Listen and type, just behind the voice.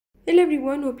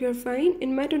everyone, hope you're fine.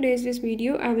 In my today's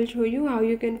video, I will show you how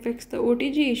you can fix the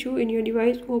OTG issue in your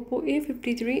device Oppo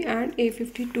A53 and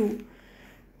A52.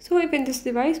 So if in this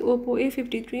device Oppo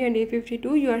A53 and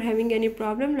A52 you are having any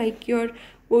problem like your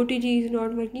OTG is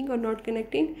not working or not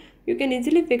connecting, you can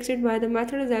easily fix it by the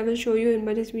methods I will show you in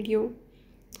this video.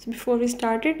 So before we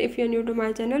start it, if you are new to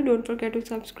my channel, don't forget to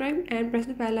subscribe and press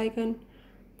the bell icon.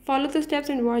 Follow the steps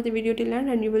and watch the video till end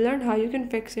and you will learn how you can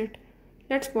fix it.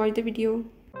 Let's watch the video.